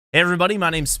Hey everybody, my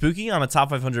name's Spooky. I'm a top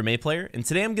 500 Mei player, and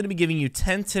today I'm going to be giving you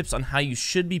 10 tips on how you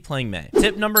should be playing Mei.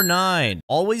 Tip number 9,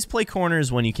 always play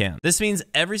corners when you can. This means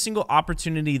every single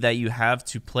opportunity that you have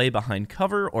to play behind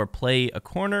cover or play a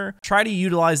corner, try to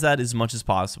utilize that as much as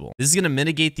possible. This is going to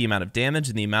mitigate the amount of damage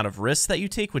and the amount of risks that you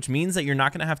take, which means that you're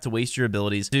not going to have to waste your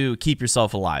abilities to keep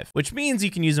yourself alive, which means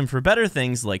you can use them for better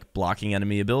things like blocking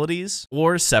enemy abilities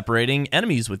or separating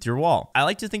enemies with your wall. I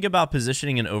like to think about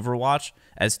positioning in Overwatch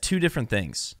as two different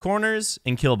things: corners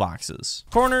and kill boxes.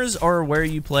 Corners are where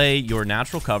you play your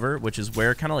natural cover, which is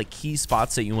where kind of like key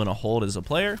spots that you want to hold as a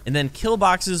player. And then kill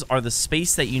boxes are the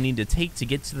space that you need to take to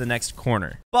get to the next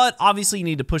corner. But obviously you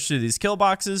need to push through these kill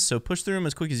boxes, so push through them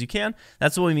as quick as you can.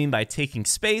 That's what we mean by taking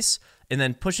space and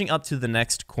then pushing up to the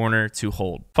next corner to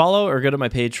hold. Follow or go to my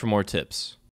page for more tips.